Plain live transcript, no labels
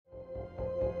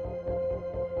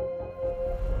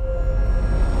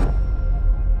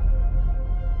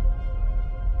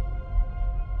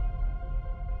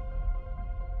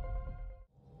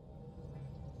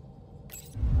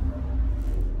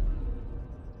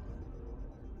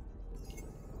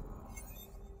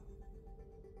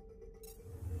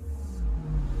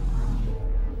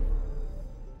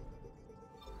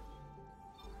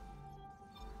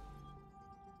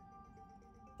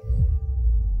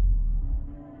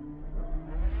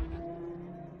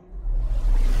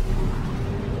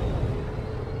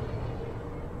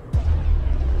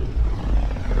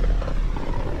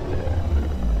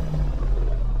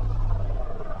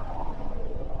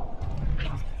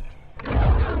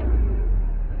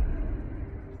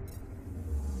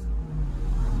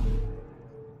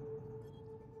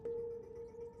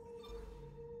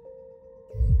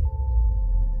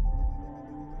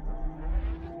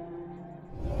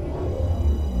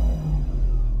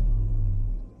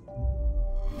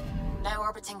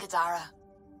orbiting Kadara.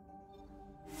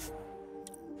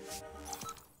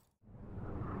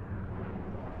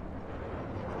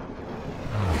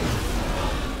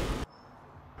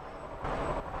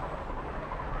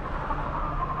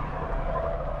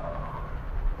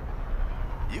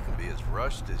 You can be as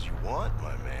rushed as you want,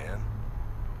 my man.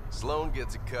 Sloan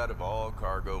gets a cut of all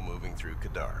cargo moving through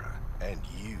Kadara, and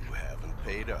you haven't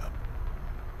paid up.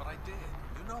 But I did.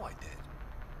 You know I did.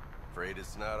 Afraid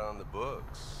it's not on the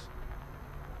books.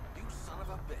 You son of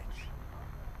a bitch.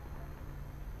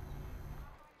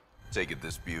 Take it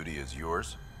this beauty is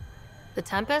yours? The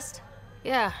Tempest?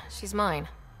 Yeah, she's mine.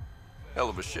 Hell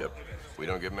of a ship. We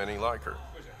don't get many like her.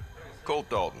 Colt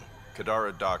Dalton,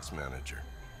 Kadara docks manager.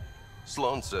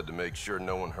 Sloan said to make sure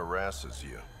no one harasses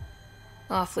you.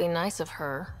 Awfully nice of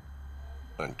her.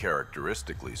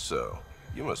 Uncharacteristically so.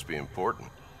 You must be important.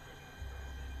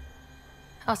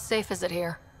 How safe is it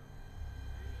here?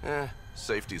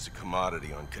 Safety's a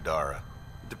commodity on Kadara.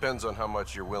 It depends on how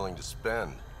much you're willing to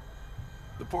spend.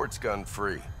 The port's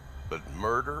gun-free, but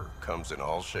murder comes in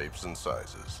all shapes and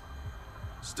sizes.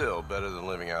 Still, better than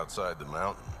living outside the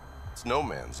mountain. It's no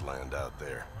man's land out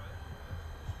there.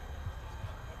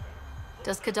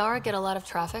 Does Kadara get a lot of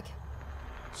traffic?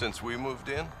 Since we moved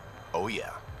in? Oh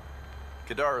yeah.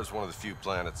 Kadara is one of the few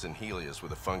planets in Helios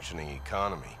with a functioning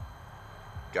economy.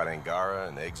 Got Angara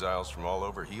and exiles from all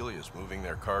over Helios moving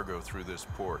their cargo through this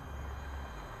port.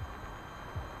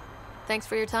 Thanks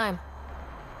for your time.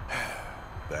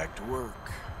 Back to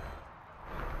work.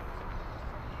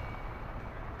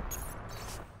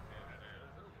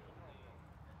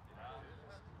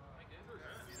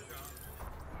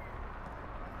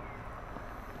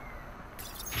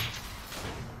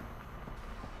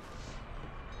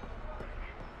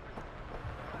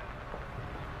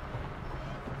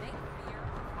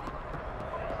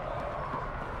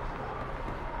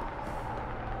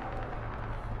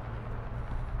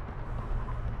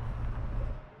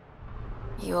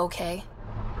 You okay?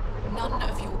 None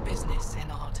of your business,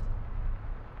 Inala.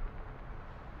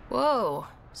 Whoa,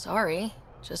 sorry.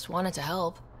 Just wanted to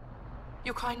help.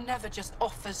 Your kind never just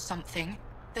offers something.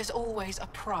 There's always a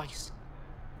price.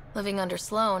 Living under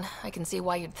Sloan, I can see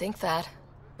why you'd think that.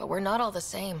 But we're not all the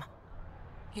same.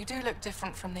 You do look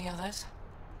different from the others.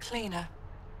 Cleaner.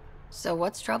 So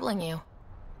what's troubling you?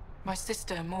 My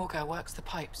sister, Morga, works the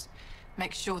pipes.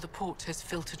 Makes sure the port has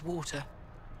filtered water.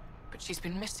 But she's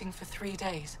been missing for 3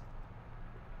 days.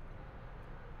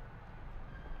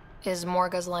 Is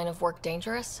Morga's line of work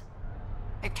dangerous?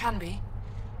 It can be.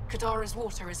 Kadara's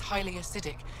water is highly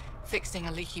acidic. Fixing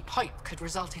a leaky pipe could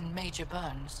result in major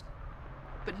burns.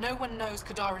 But no one knows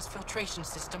Kadara's filtration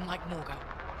system like Morga.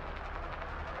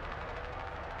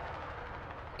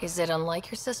 Is it unlike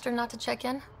your sister not to check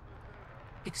in?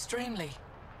 Extremely.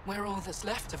 We're all that's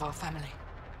left of our family.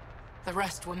 The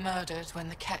rest were murdered when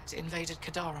the Ket invaded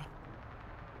Kadara.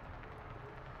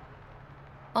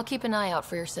 I'll keep an eye out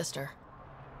for your sister.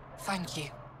 Thank you.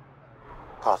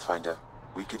 Pathfinder,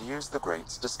 we could use the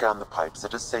grates to scan the pipes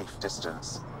at a safe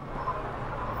distance.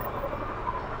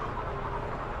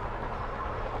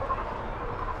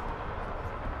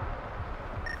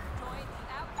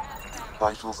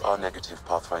 Vitals are negative,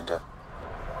 Pathfinder.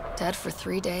 Dead for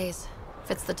 3 days.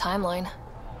 Fits the timeline.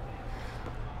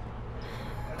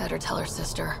 Better tell her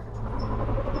sister.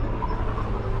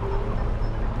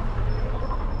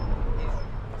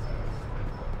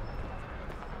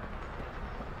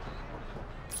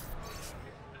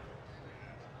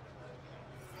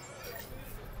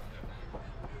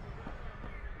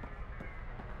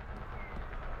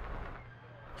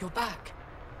 You're back.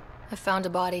 I found a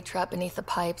body trapped beneath the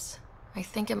pipes. I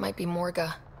think it might be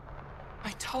Morga.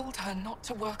 I told her not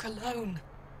to work alone.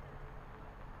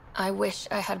 I wish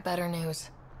I had better news.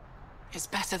 It's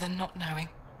better than not knowing.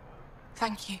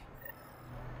 Thank you.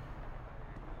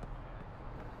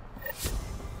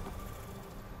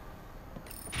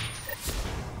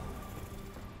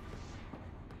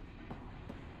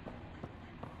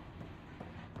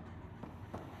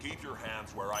 Keep your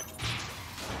hands where I can reach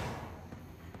them.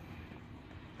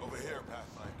 Over here,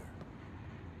 Pathfinder.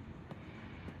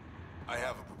 I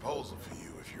have a proposal for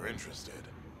you if you're interested.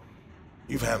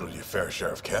 You've handled your fair share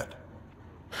of Ket.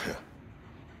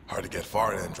 Hard to get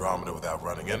far in Andromeda without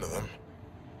running into them.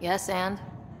 Yes, and?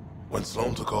 When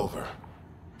Sloan took over,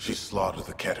 she slaughtered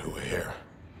the Ket who were here.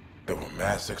 There were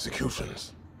mass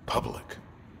executions, public.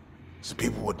 So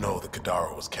people would know that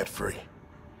Kadara was Ket-free.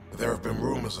 But there have been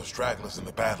rumors of stragglers in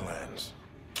the Badlands.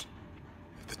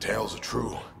 If the tales are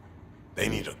true, they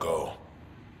need to go.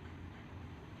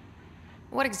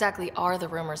 What exactly are the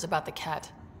rumors about the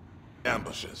Ket?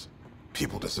 Ambushes,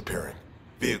 people disappearing,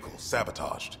 vehicles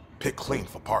sabotaged, picked clean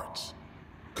for parts.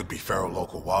 Could be feral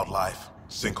local wildlife,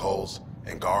 sinkholes,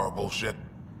 Angara bullshit.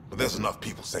 But there's enough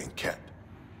people saying Ket.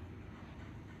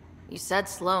 You said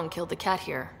Sloan killed the cat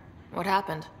here. What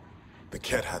happened? The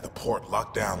Ket had the port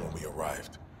locked down when we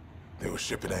arrived. They were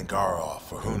shipping Angara off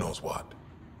for who knows what.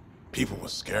 People were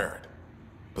scared,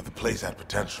 but the place had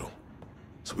potential.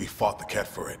 So we fought the Ket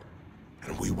for it,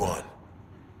 and we won.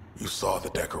 You saw the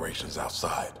decorations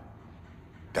outside.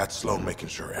 That's Sloan making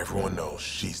sure everyone knows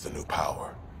she's the new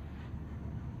power.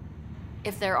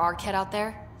 If there are Ket out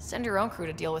there, send your own crew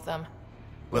to deal with them.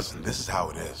 Listen, this is how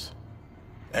it is.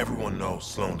 Everyone knows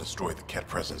Sloan destroyed the Ket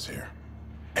presence here.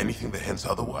 Anything that hints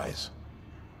otherwise,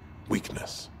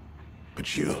 weakness.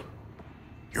 But you're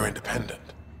independent.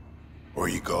 Where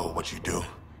you go, what you do,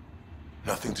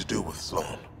 nothing to do with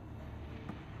Sloan.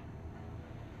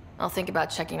 I'll think about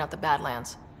checking out the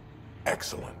Badlands.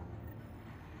 Excellent.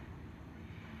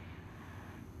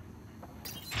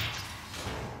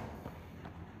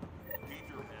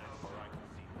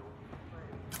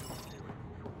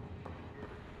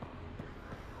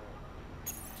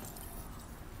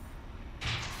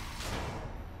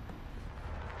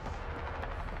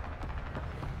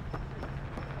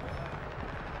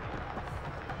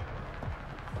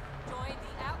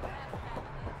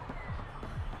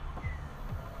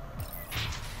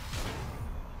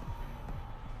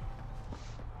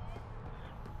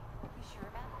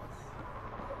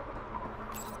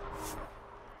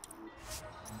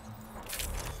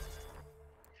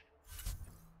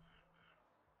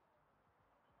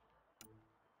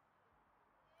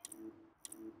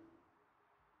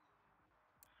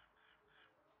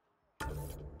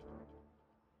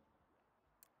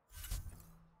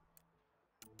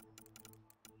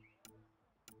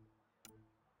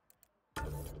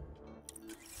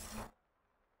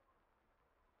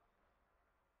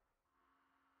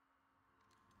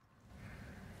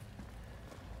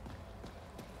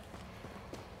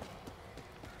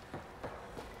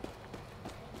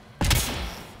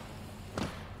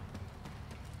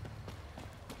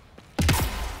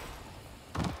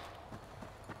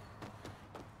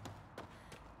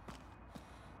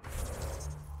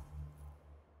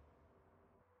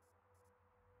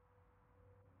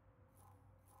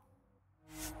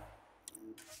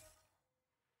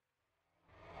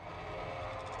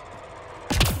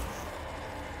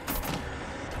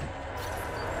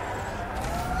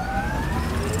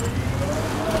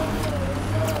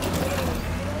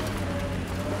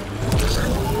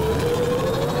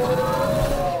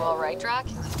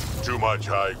 Too much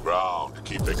high ground.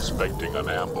 Keep expecting an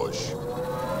ambush.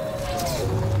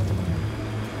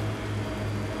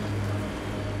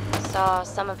 Saw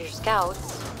some of your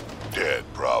scouts. Dead,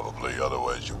 probably.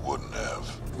 Otherwise you wouldn't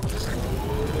have.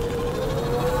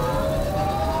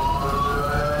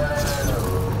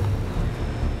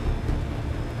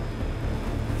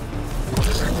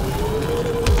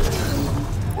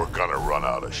 We're gonna run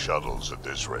out of shuttles at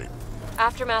this rate.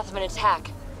 Aftermath of an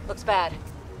attack. Looks bad.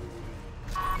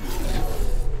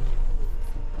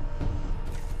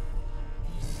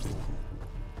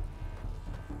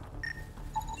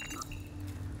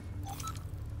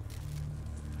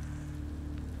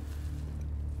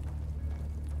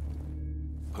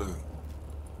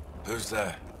 Who's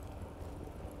there?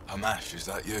 Hamash, is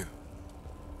that you?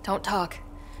 Don't talk.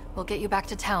 We'll get you back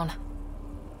to town.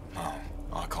 No,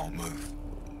 I can't move.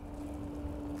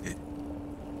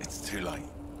 It's too late.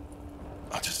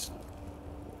 I just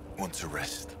want to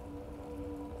rest.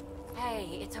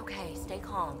 Hey, it's okay. Stay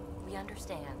calm. We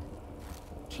understand.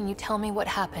 Can you tell me what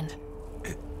happened?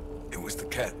 It was the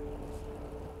Ket.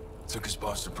 Took us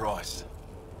by surprise.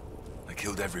 They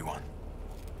killed everyone.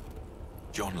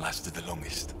 John lasted the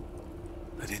longest.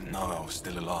 They didn't know I was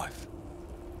still alive.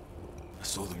 I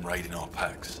saw them raiding our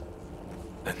packs.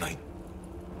 Then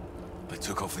they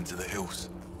took off into the hills.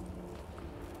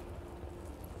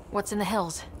 What's in the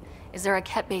hills? Is there a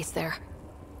Ket base there?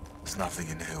 There's nothing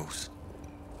in the hills.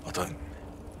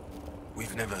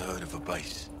 We've never heard of a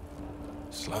base.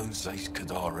 Sloan says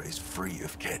Kadara is free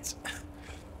of Ket.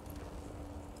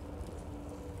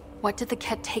 What did the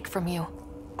Ket take from you?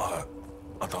 I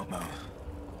don't know.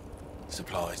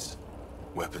 Supplies,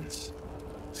 weapons,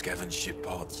 scavenged ship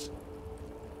parts.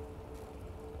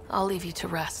 I'll leave you to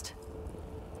rest.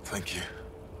 Thank you.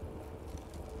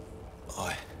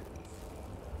 I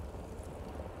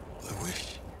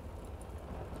wish.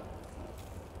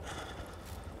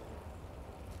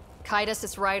 Kaitis,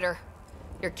 it's Ryder.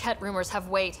 Your Ket rumors have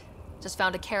weight. Just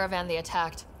found a caravan they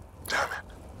attacked. Damn it.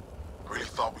 Really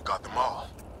thought we got them all.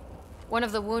 One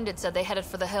of the wounded said they headed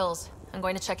for the hills. I'm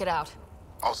going to check it out.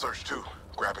 I'll search too.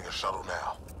 Grabbing a shuttle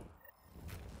now.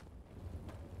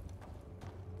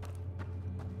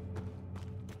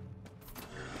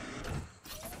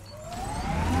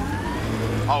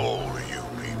 How old are you,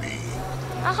 PB?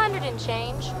 100 and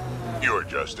change. You're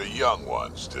just a young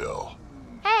one still.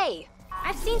 Hey,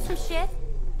 I've seen some shit.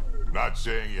 Not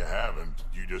saying you haven't,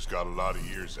 you just got a lot of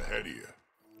years ahead of you.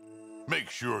 Make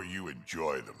sure you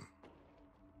enjoy them.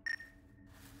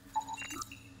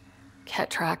 Ket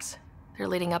tracks. They're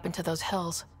leading up into those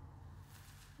hills.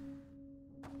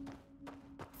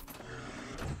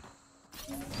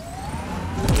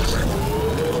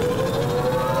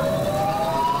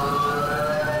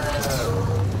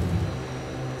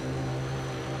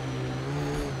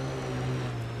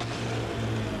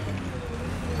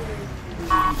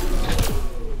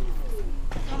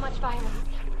 So much violence.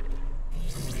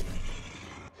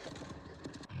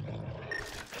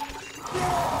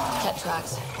 Ket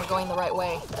tracks. We're going the right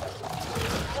way.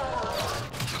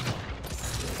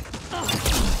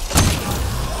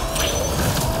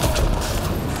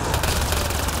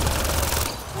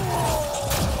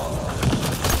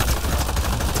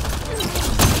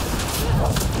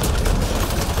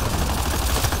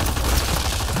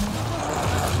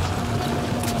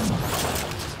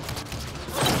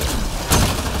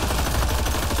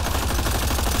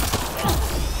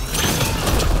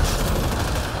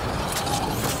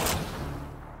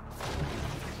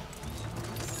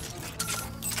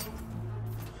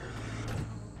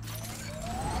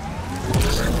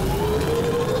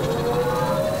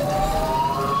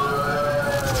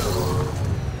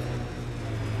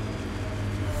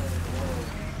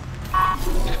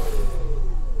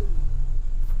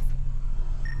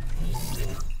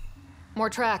 More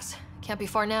tracks. Can't be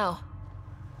far now.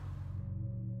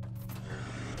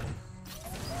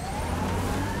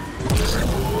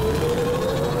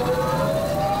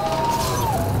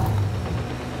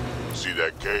 See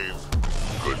that cave?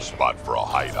 Good spot for a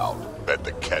hideout. Bet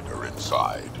the Ket are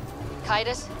inside.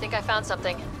 Kaitis, think I found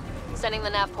something. Sending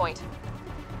the nav point.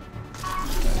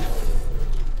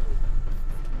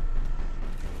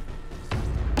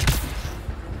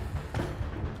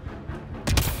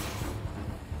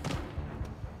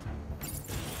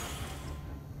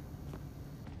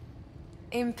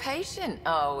 Impatient,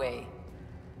 are we?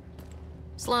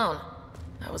 Sloan,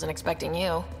 I wasn't expecting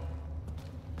you.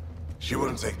 She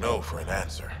wouldn't take no for an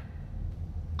answer.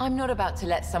 I'm not about to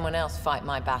let someone else fight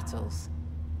my battles.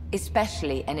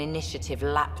 Especially an initiative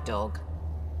lapdog.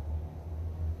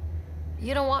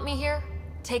 You don't want me here?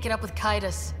 Take it up with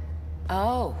Kaitis.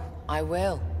 Oh, I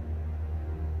will.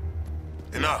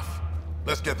 Enough.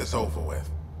 Let's get this over with.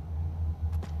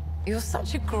 You're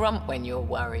such a grump when you're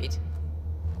worried.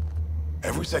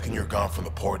 Every second you're gone from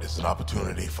the port is an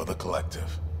opportunity for the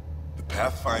collective. The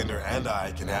Pathfinder and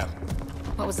I can have...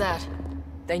 What was that?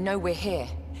 They know we're here.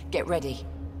 Get ready.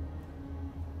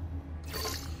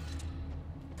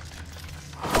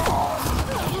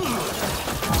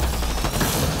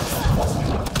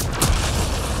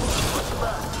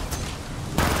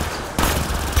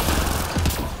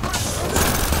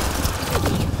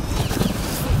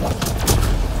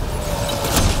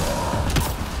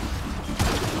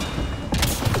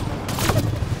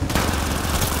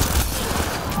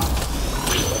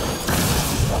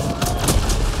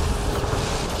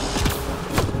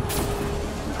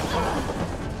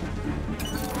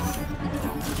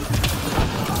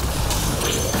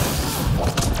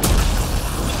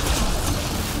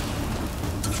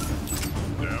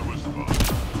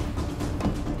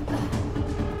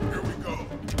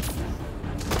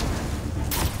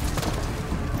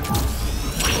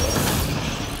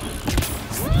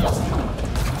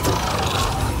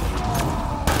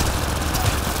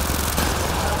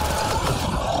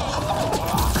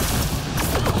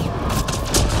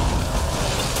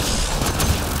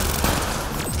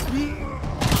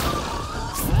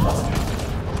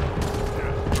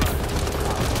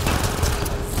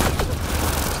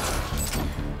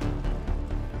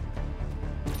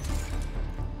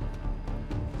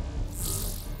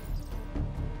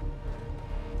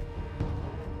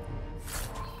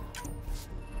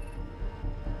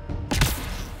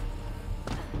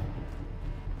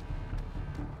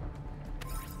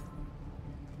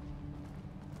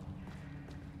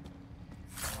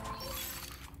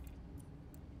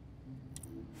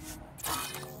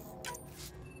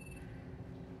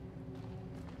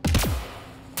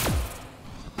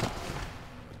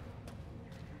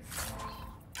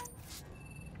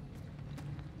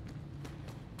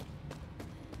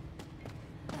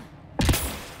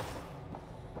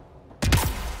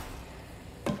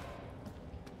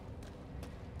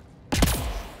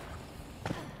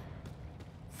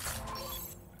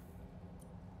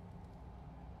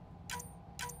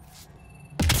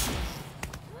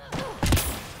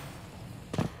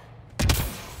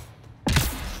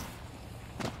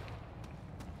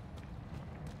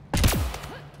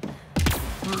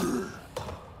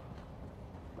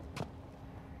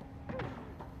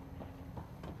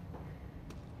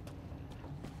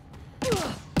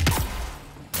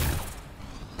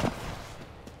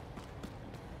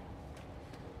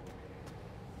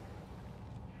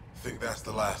 Think that's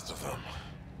the last of them.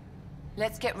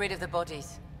 Let's get rid of the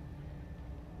bodies.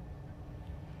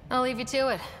 I'll leave you to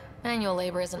it. Manual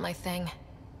labor isn't my thing.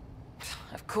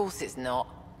 Of course it's not.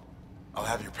 I'll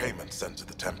have your payment sent to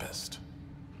the Tempest.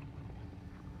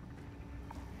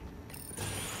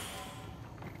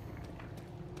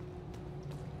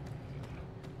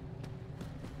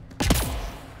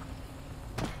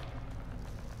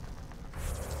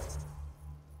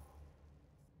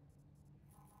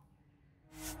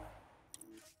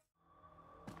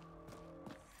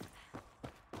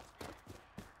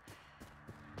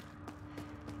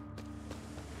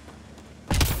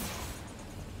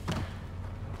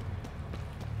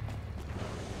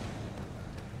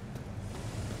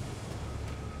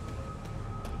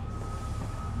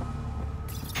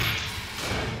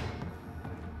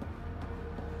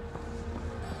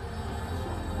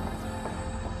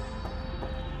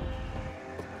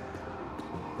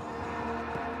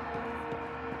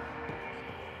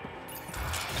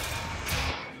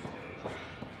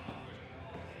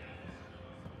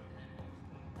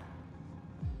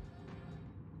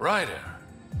 Ryder.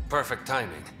 Perfect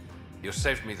timing. You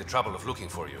saved me the trouble of looking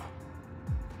for you.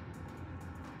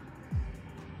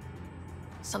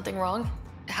 Something wrong?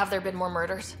 Have there been more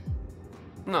murders?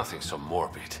 Nothing so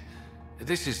morbid.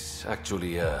 This is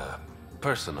actually a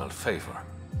personal favor.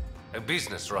 A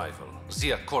business rival,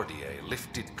 Zia Cordier,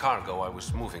 lifted cargo I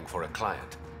was moving for a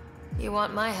client. You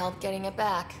want my help getting it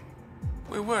back?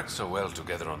 We worked so well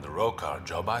together on the Rokar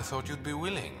job, I thought you'd be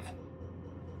willing.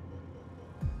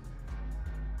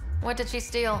 What did she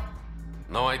steal?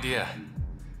 No idea.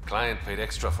 Client paid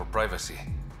extra for privacy.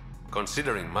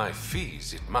 Considering my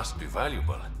fees, it must be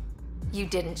valuable. You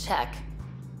didn't check.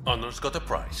 Honor's got a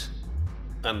price.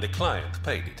 And the client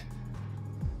paid it.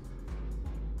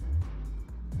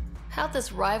 How'd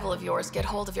this rival of yours get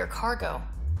hold of your cargo?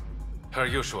 Her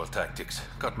usual tactics.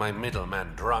 Got my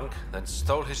middleman drunk, then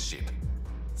stole his ship.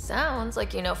 Sounds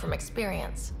like you know from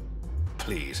experience.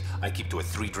 Please, I keep to a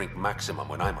 3-drink maximum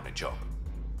when I'm on a job.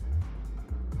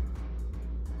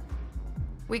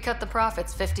 We cut the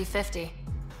profits 50-50.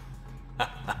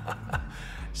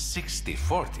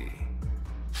 60-40.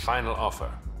 Final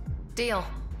offer. Deal.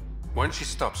 When she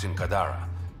stops in Kadara,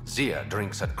 Zia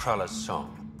drinks at Krala's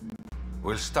song.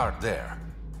 We'll start there.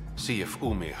 See if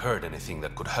Umi heard anything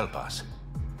that could help us.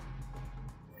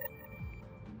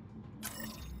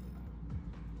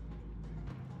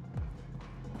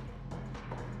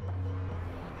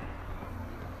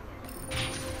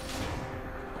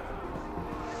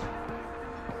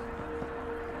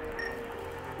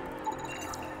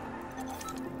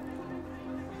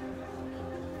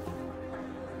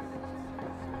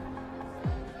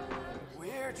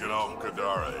 You know,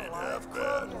 Kadara ain't half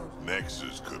bad.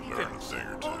 Nexus could learn a thing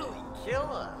or two. Kill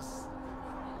us.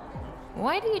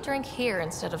 Why do you drink here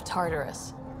instead of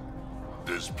Tartarus?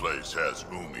 This place has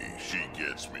Umi. She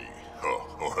gets me.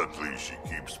 Or at least she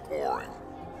keeps pouring.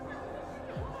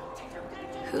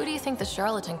 Who do you think the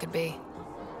charlatan could be?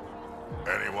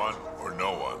 Anyone or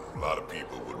no one. A lot of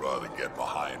people would rather get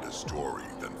behind a story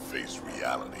than face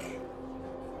reality.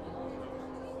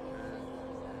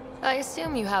 I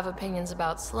assume you have opinions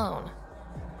about Sloane.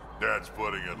 That's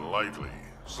putting it lightly.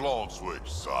 Sloane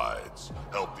switched sides,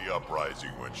 helped the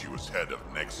uprising when she was head of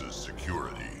Nexus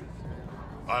security.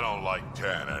 I don't like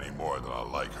Tan any more than I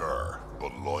like her,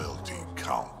 but loyalty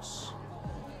counts.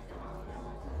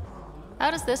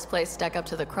 How does this place stack up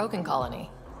to the Krogan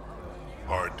colony?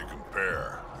 Hard to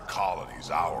compare. The colony's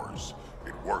ours.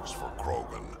 It works for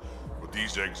Krogan. But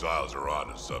these exiles are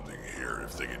onto something here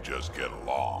if they can just get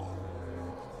along.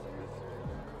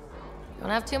 Don't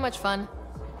have too much fun.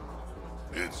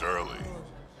 It's early.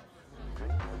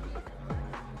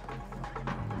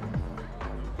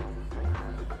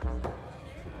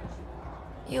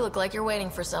 You look like you're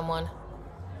waiting for someone.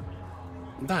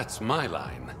 That's my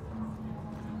line.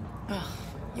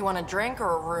 You want a drink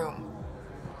or a room?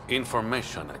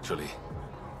 Information, actually.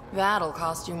 That'll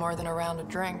cost you more than a round of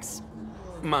drinks.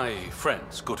 My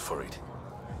friend's good for it.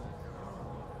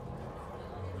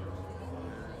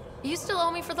 You still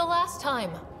owe me for the last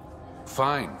time.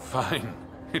 Fine, fine.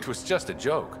 It was just a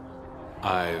joke.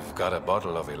 I've got a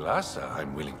bottle of Ellise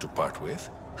I'm willing to part with.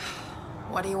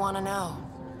 What do you want to know?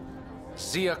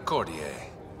 Zia Cordier.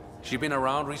 She been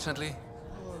around recently?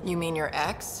 You mean your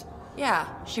ex? Yeah,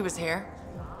 she was here.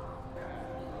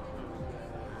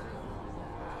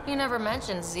 You never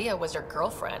mentioned Zia was your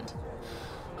girlfriend.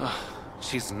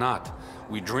 She's not.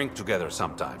 We drink together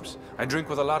sometimes. I drink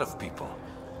with a lot of people.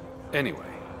 Anyway,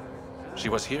 she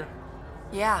was here?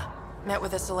 Yeah, Met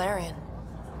with a Solarian.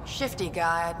 Shifty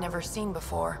guy I'd never seen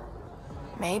before.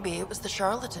 Maybe it was the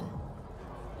charlatan.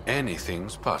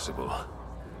 Anything's possible.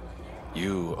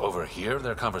 You overhear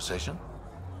their conversation?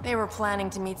 They were planning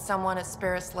to meet someone at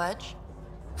Spirit's Ledge.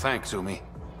 Thanks, Umi.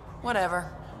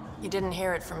 Whatever. You didn't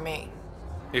hear it from me.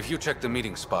 If you check the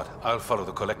meeting spot, I'll follow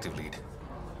the collective lead.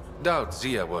 Doubt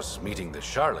Zia was meeting the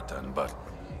charlatan, but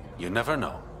you never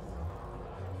know.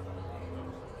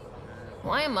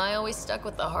 Why am I always stuck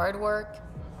with the hard work?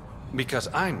 Because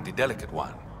I'm the delicate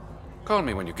one. Call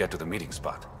me when you get to the meeting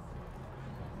spot.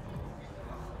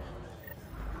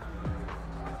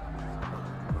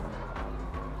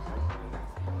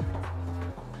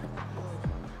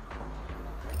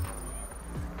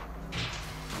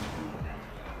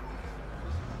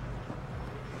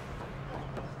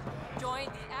 Join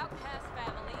the Outcast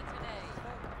family today.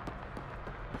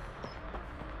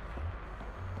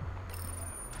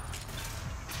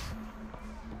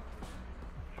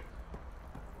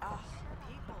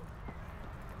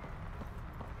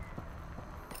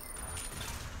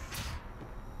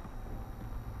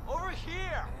 Over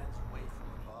here!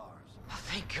 Oh,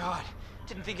 thank God.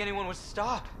 Didn't think anyone would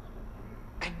stop.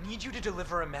 I need you to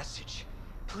deliver a message.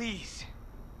 Please.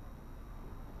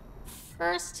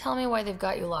 First, tell me why they've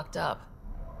got you locked up.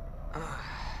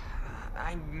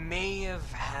 I may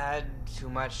have had too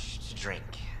much to drink.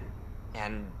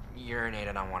 And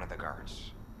urinated on one of the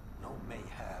guards. No may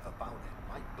have about it.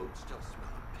 My boots still smell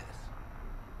of piss.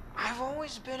 I've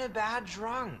always been a bad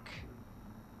drunk.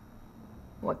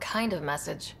 What kind of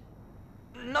message?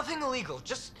 Nothing illegal,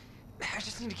 I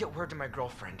just need to get word to my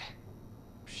girlfriend.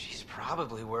 She's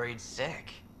probably worried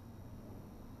sick.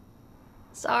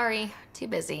 Sorry, too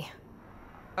busy.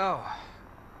 Oh,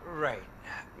 right.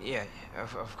 Yeah,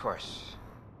 of course.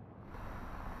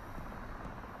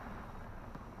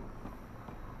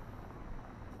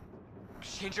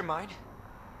 Change your mind?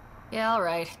 Yeah,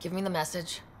 alright. Give me the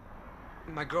message.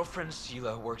 My girlfriend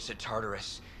Sela works at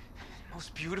Tartarus.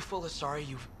 Most beautiful Asari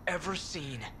you've ever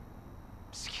seen.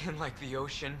 Skin like the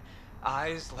ocean,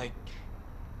 eyes like...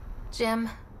 Jim,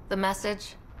 the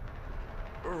message?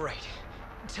 Right.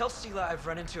 Tell Sela I've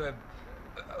run into a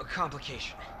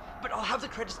complication. But I'll have the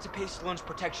credits to pay Sloane's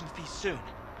protection fee soon.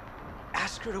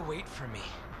 Ask her to wait for me.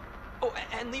 Oh,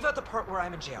 and leave out the part where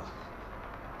I'm in jail.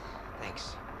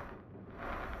 Thanks.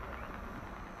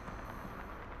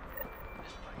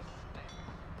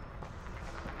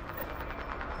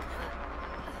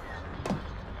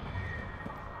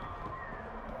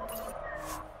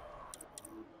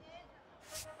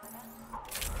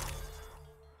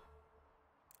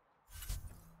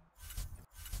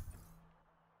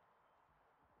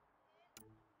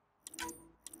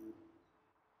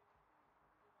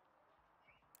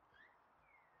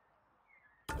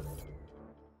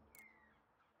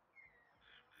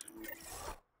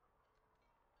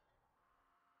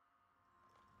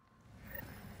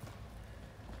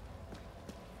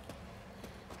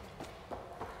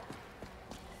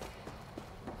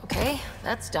 Okay,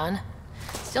 that's done.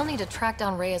 Still need to track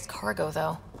down Rhea's cargo,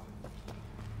 though.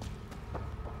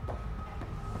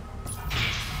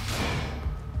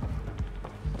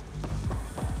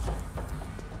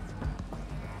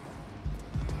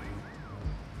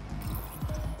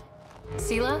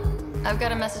 Sela, I've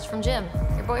got a message from Jim,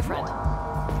 your boyfriend.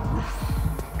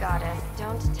 Goddess,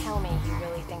 don't tell me he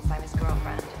really thinks I'm his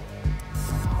girlfriend.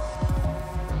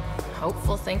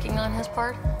 Hopeful thinking on his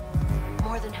part?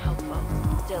 More than hopeful.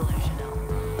 Delusional.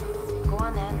 Go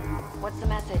on then. What's the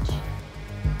message?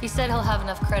 He said he'll have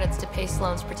enough credits to pay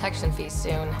Sloane's protection fees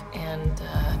soon, and,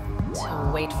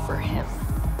 to wait for him.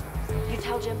 You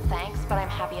tell Jim thanks, but I'm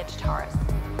happy at Tartarus.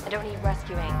 I don't need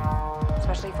rescuing,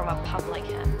 especially from a punk like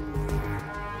him.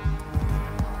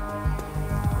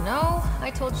 No,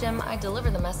 I told Jim I'd deliver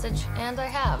the message, and I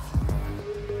have.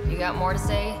 You got more to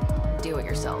say? Do it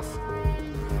yourself.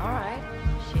 All right.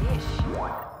 Sheesh.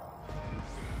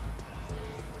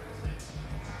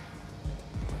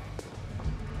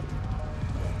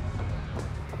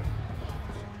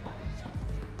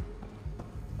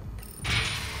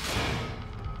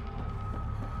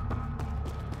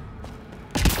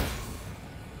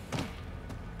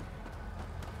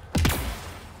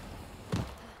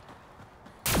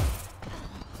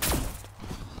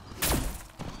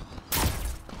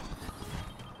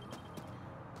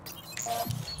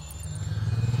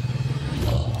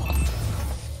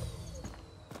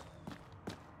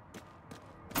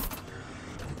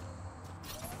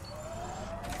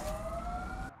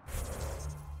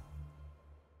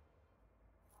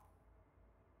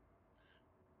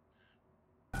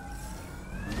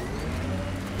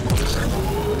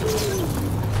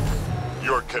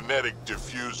 magnetic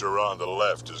diffuser on the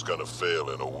left is gonna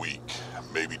fail in a week,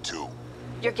 maybe 2.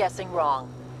 You're guessing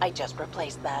wrong. I just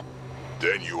replaced that.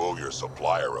 Then you owe your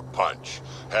supplier a punch.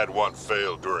 Had one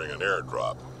fail during an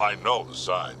airdrop. I know the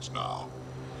signs now.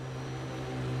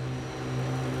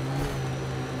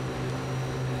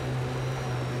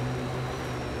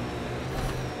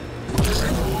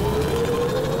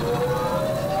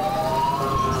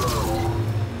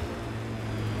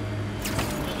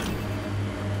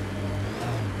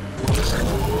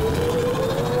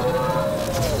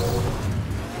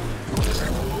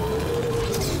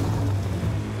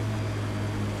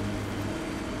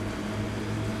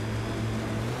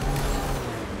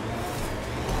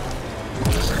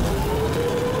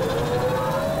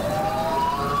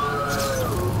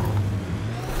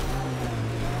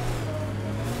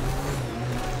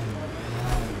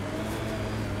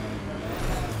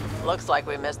 Looks like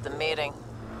we missed the meeting.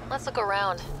 Let's look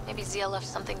around. Maybe Zia left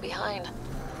something behind.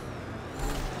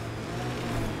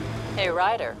 Hey,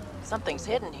 Ryder. Something's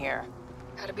hidden here.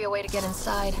 Gotta be a way to get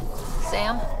inside.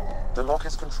 Sam? The lock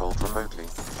is controlled remotely,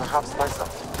 perhaps by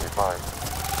something nearby.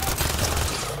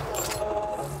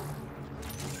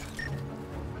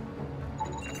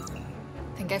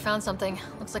 Think I found something.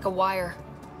 Looks like a wire.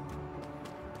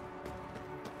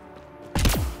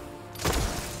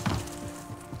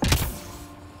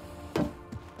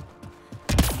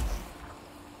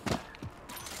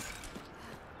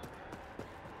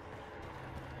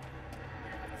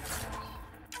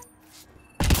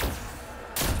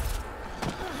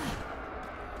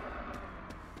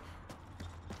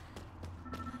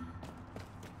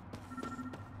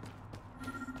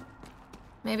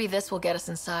 Maybe this will get us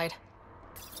inside.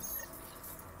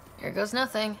 Here goes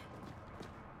nothing.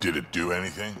 Did it do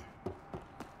anything?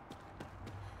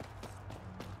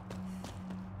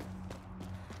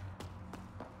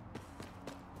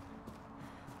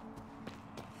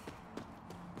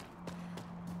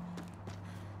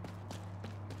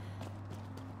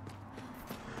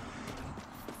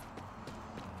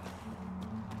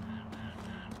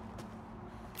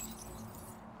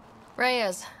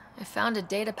 Reyes, I found a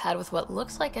data pad with what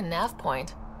looks like a nav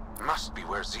point. Must be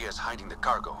where Zia's hiding the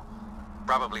cargo.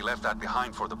 Probably left that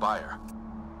behind for the buyer.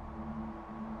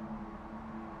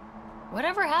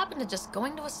 Whatever happened to just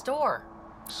going to a store?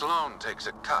 Sloan takes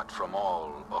a cut from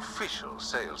all official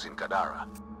sales in Kadara.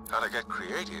 Gotta get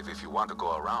creative if you want to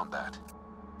go around that.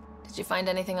 Did you find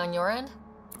anything on your end?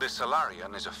 The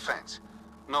Salarian is a fence.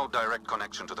 No direct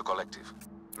connection to the collective.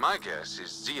 My guess is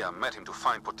Zia met him to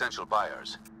find potential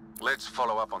buyers. Let's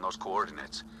follow up on those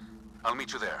coordinates. I'll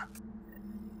meet you there.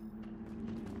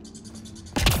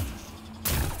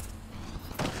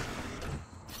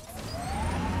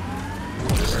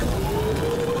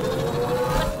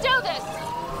 Let's do this!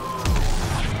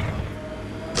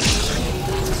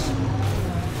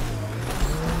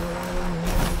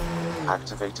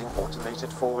 Activating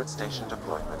automated forward station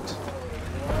deployment.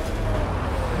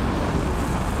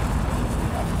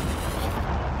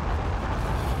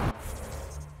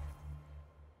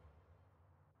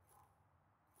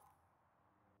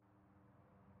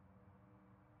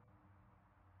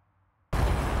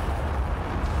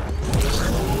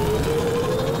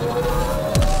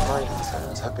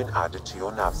 Added to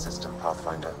your nav system,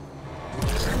 Pathfinder.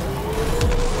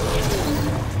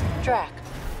 Drac,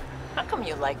 how come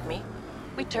you like me?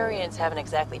 We Turians haven't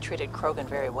exactly treated Krogan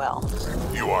very well.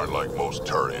 You aren't like most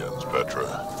Turians,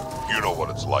 Petra. You know what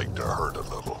it's like to hurt a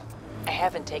little. I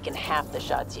haven't taken half the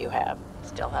shots you have.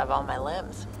 Still have all my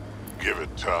limbs. Give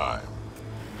it time.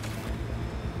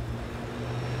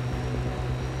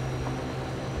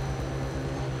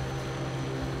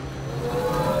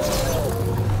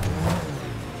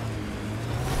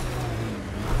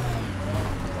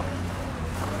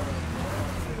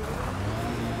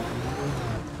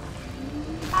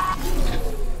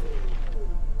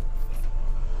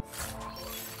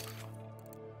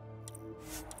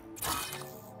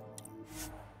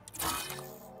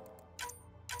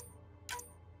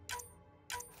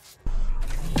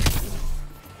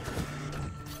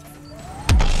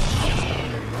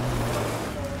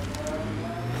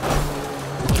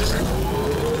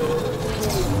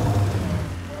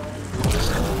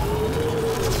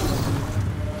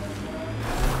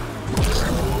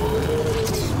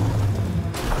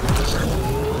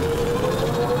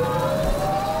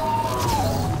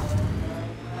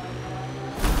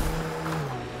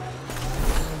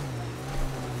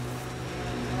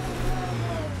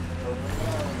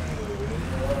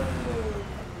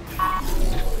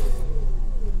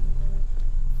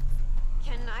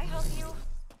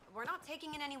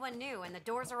 New and the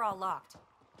doors are all locked.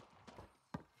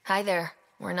 Hi there.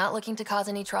 We're not looking to cause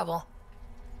any trouble.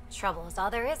 Trouble is all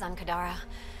there is on Kadara.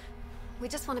 We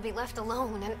just want to be left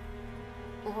alone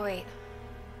and... Wait.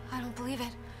 I don't believe it.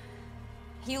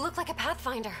 You look like a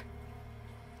Pathfinder.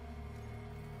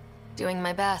 Doing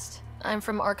my best. I'm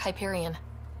from Hyperion.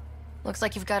 Looks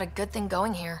like you've got a good thing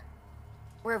going here.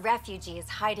 We're refugees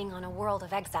hiding on a world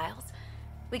of exiles.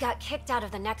 We got kicked out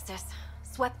of the Nexus,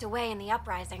 swept away in the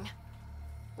uprising.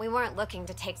 We weren't looking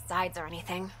to take sides or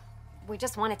anything. We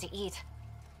just wanted to eat.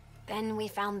 Then we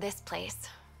found this place.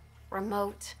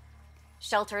 Remote.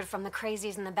 Sheltered from the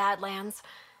crazies in the Badlands.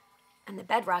 And the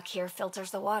bedrock here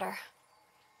filters the water.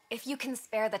 If you can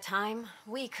spare the time,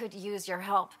 we could use your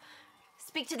help.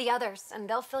 Speak to the others, and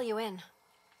they'll fill you in.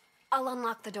 I'll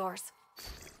unlock the doors.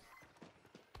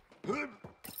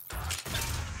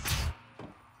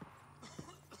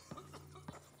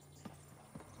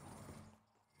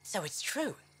 So it's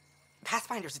true.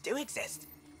 Pathfinders do exist.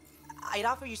 I'd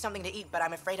offer you something to eat, but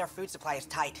I'm afraid our food supply is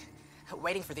tight.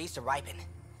 Waiting for these to ripen.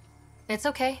 It's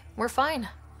okay. We're fine.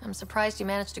 I'm surprised you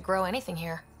managed to grow anything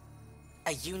here.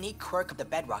 A unique quirk of the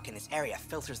bedrock in this area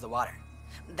filters the water.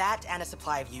 That and a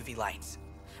supply of UV lights.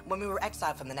 When we were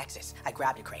exiled from the Nexus, I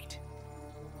grabbed a crate.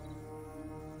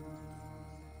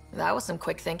 That was some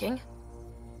quick thinking.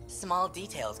 Small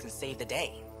details can save the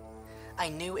day. I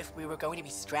knew if we were going to be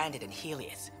stranded in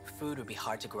Helios, food would be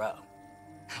hard to grow.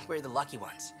 We're the lucky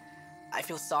ones. I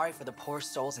feel sorry for the poor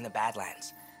souls in the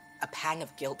Badlands. A pang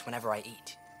of guilt whenever I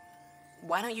eat.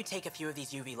 Why don't you take a few of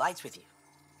these UV lights with you?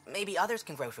 Maybe others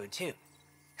can grow food too.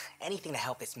 Anything to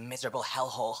help this miserable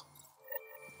hellhole.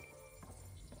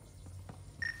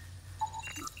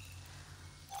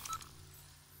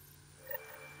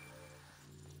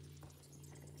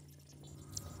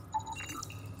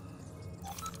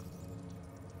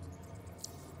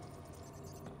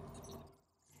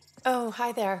 Oh,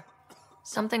 hi there.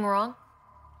 Something wrong?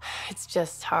 It's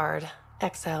just hard.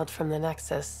 Exiled from the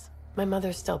Nexus. My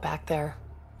mother's still back there.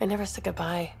 I never said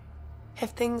goodbye.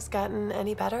 Have things gotten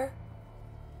any better?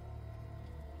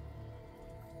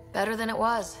 Better than it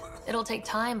was. It'll take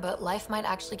time, but life might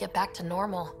actually get back to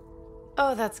normal.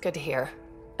 Oh, that's good to hear.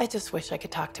 I just wish I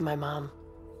could talk to my mom.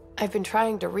 I've been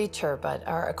trying to reach her, but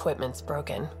our equipment's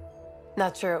broken.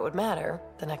 Not sure it would matter.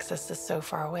 The Nexus is so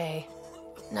far away.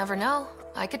 Never know.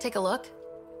 I could take a look.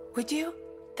 Would you?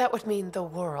 That would mean the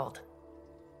world.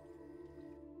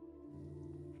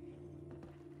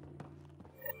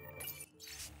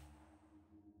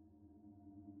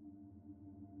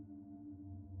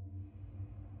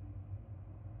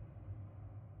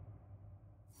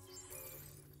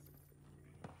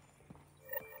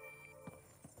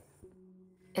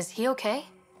 Is he okay?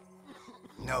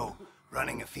 No,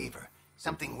 running a fever.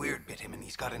 Something weird bit him and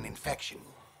he's got an infection.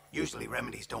 Usually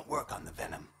remedies don't work on the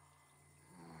venom.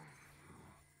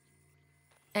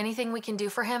 Anything we can do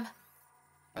for him?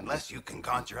 Unless you can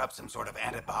conjure up some sort of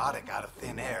antibiotic out of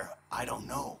thin air, I don't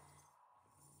know.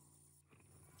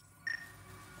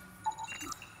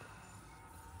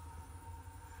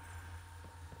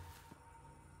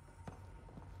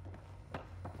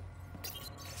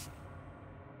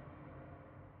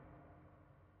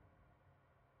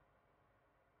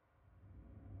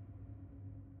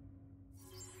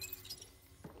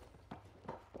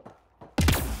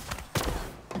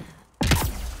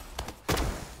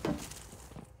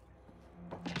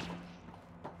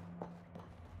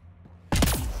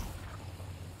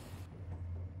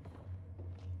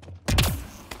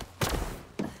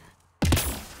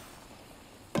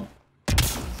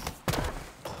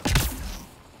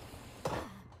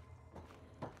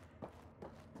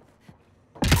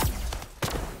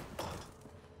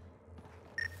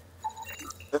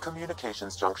 The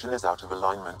communications junction is out of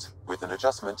alignment. With an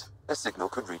adjustment, a signal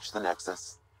could reach the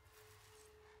Nexus.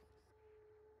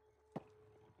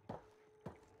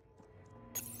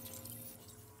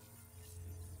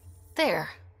 There.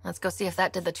 Let's go see if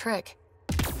that did the trick.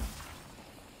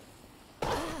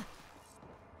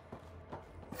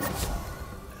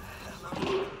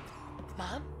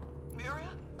 Mom? Miria?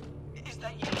 Is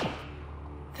that you?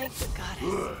 Thank the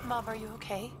goddess. Mom, are you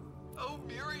okay? Oh,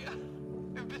 Miria.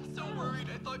 I've been so worried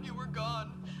I thought you were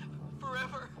gone.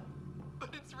 Forever. But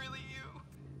it's really you.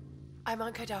 I'm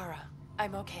on Kadara.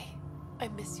 I'm okay. I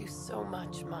miss you so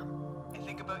much, Mom. I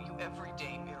think about you every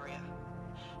day, Miria.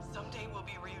 Someday we'll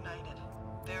be reunited.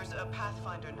 There's a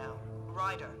Pathfinder now,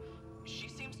 Ryder. She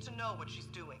seems to know what she's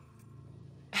doing.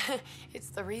 It's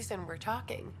the reason we're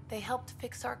talking. They helped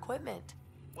fix our equipment.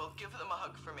 Well, give them a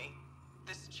hug for me.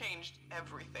 This changed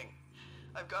everything.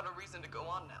 I've got a reason to go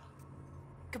on now.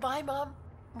 Goodbye, Mom.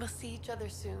 We'll see each other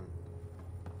soon.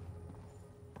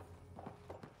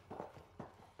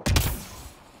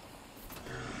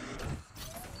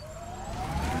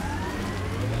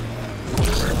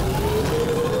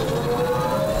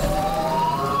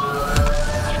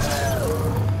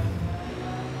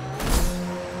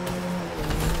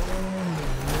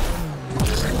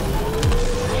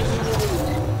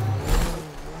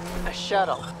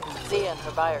 shuttle. Zia and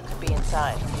her buyer could be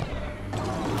inside.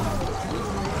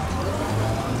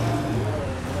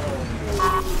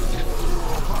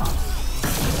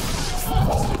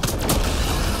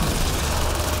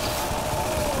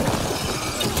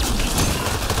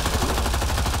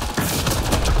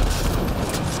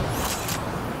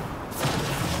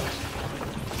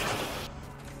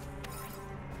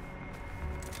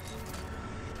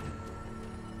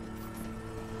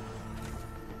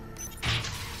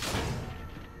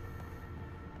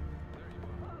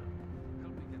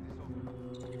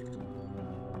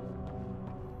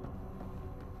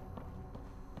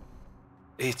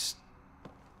 It's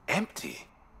empty.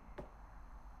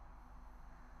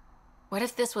 What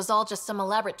if this was all just some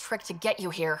elaborate trick to get you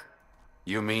here?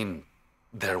 You mean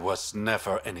there was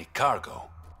never any cargo?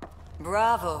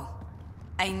 Bravo.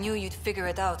 I knew you'd figure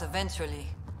it out eventually.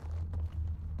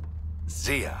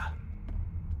 Zia.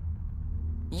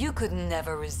 You could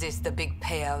never resist the big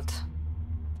payout.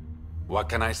 What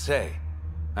can I say?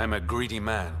 I'm a greedy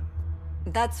man.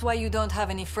 That's why you don't have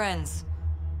any friends.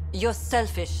 You're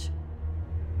selfish.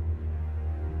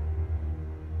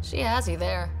 She has you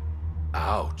there.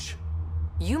 Ouch.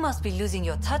 You must be losing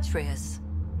your touch, Reyes.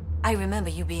 I remember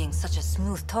you being such a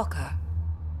smooth talker.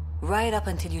 Right up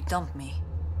until you dumped me.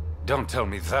 Don't tell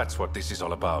me that's what this is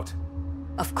all about.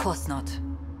 Of course not.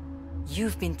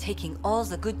 You've been taking all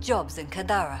the good jobs in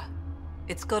Kadara.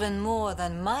 It's gotten more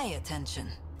than my attention.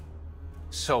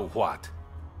 So what?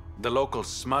 The local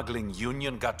smuggling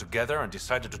union got together and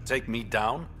decided to take me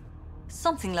down?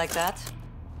 Something like that.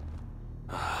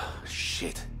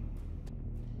 Shit.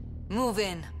 Move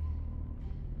in.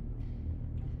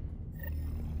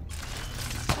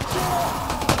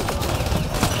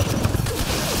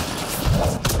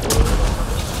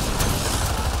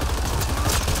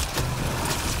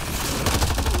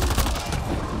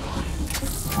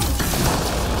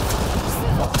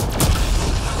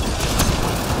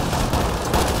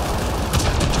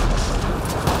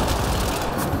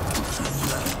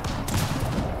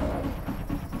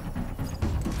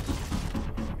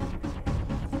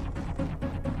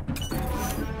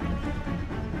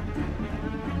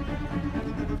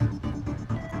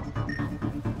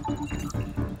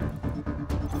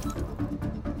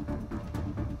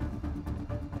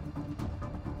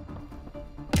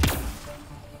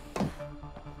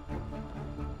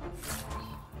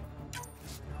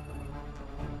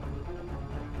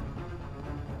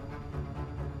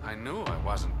 I knew I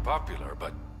wasn't popular,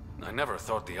 but I never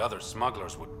thought the other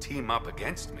smugglers would team up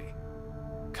against me.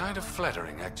 Kind of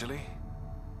flattering, actually.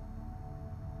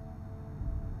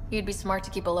 You'd be smart to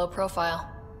keep a low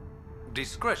profile.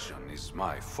 Discretion is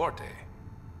my forte.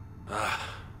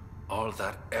 All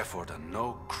that effort and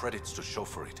no credits to show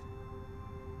for it.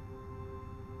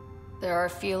 There are a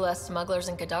few less smugglers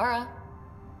in Kadara.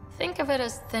 Think of it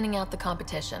as thinning out the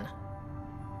competition.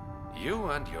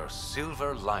 You and your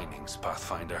silver linings,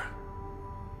 Pathfinder.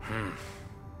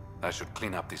 I should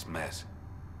clean up this mess.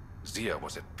 Zia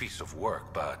was a piece of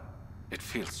work, but it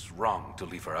feels wrong to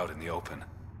leave her out in the open.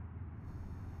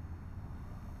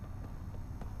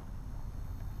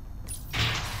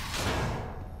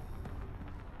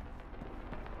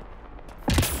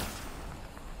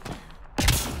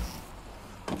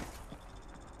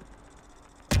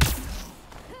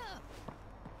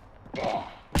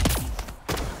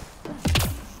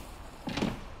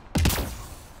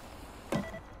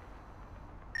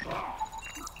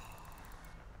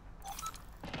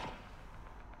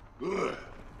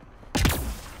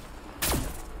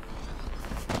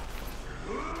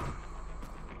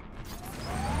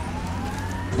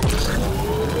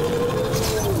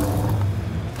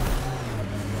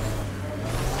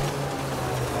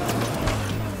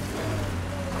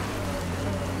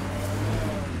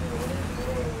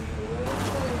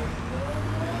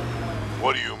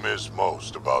 What do you miss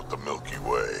most about the Milky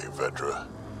Way, Vedra?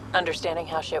 Understanding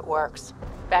how shit works.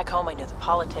 Back home I knew the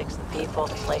politics, the people,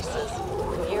 the places.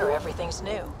 Here, everything's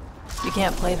new. You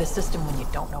can't play the system when you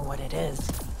don't know what it is.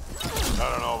 I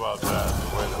don't know about that.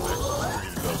 The way the Nexus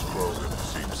treated us Krogan, it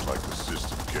seems like the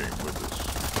system came with us.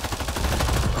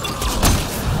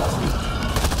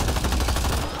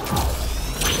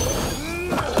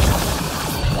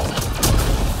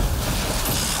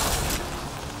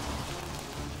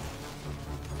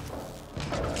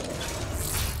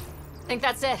 I think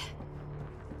that's it.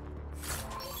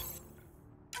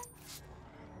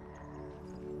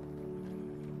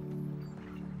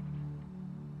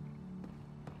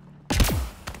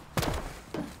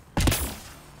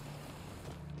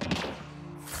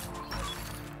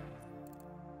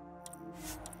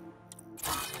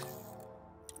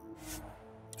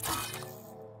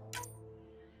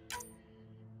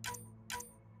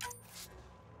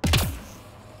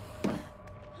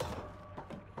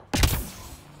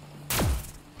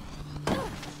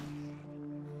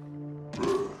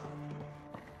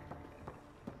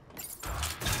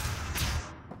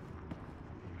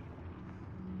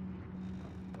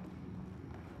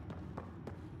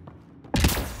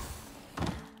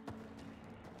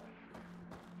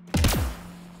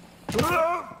 Ah!